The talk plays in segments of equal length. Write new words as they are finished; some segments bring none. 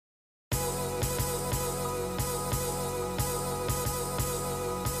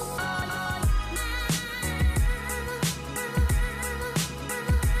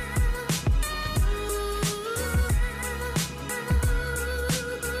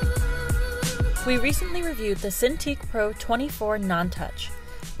We recently reviewed the Cintiq Pro 24 non-touch,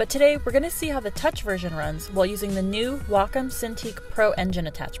 but today we're going to see how the touch version runs while using the new Wacom Cintiq Pro engine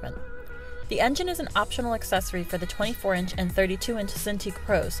attachment. The engine is an optional accessory for the 24-inch and 32-inch Cintiq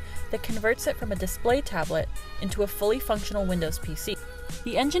Pros that converts it from a display tablet into a fully functional Windows PC.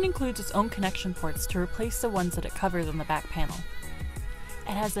 The engine includes its own connection ports to replace the ones that it covers on the back panel.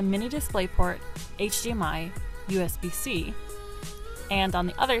 It has a mini DisplayPort, HDMI, USB-C, and on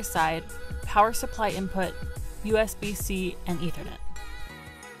the other side, power supply input, USB-C, and Ethernet.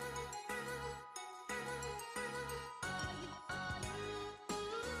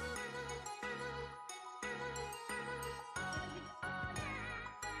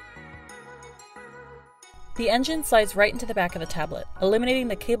 The engine slides right into the back of the tablet, eliminating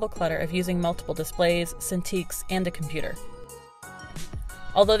the cable clutter of using multiple displays, Cintiqs, and a computer.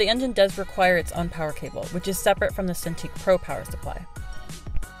 Although the engine does require its own power cable, which is separate from the Cintiq Pro power supply.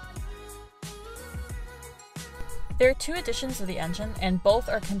 There are two editions of the engine, and both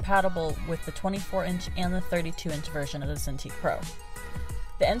are compatible with the 24-inch and the 32-inch version of the Cintiq Pro.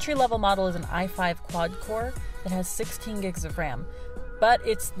 The entry-level model is an i5 quad-core that has 16 gigs of RAM, but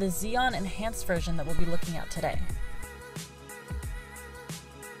it's the Xeon enhanced version that we'll be looking at today.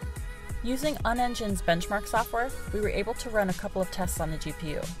 Using Unengine's benchmark software, we were able to run a couple of tests on the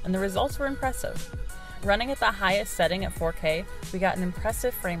GPU, and the results were impressive. Running at the highest setting at 4K, we got an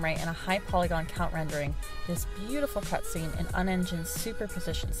impressive frame rate and a high polygon count rendering this beautiful cutscene in Unengine's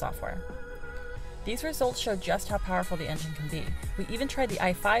superposition software. These results show just how powerful the engine can be. We even tried the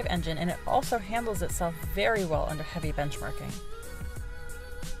i5 engine, and it also handles itself very well under heavy benchmarking.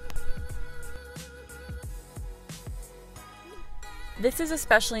 This is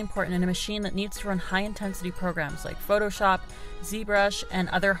especially important in a machine that needs to run high-intensity programs like Photoshop, ZBrush, and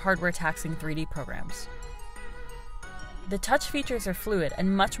other hardware-taxing 3D programs. The touch features are fluid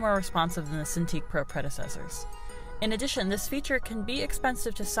and much more responsive than the Cintiq Pro predecessors. In addition, this feature can be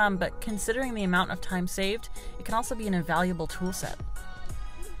expensive to some, but considering the amount of time saved, it can also be an invaluable toolset.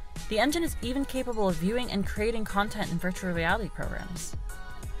 The engine is even capable of viewing and creating content in virtual reality programs.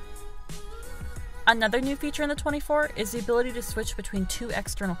 Another new feature in the 24 is the ability to switch between two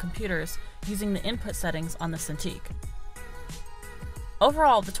external computers using the input settings on the Cintiq.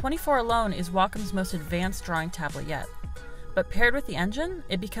 Overall, the 24 alone is Wacom's most advanced drawing tablet yet, but paired with the engine,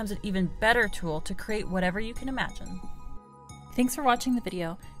 it becomes an even better tool to create whatever you can imagine. Thanks for watching the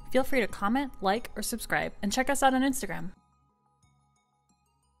video. Feel free to comment, like, or subscribe, and check us out on Instagram.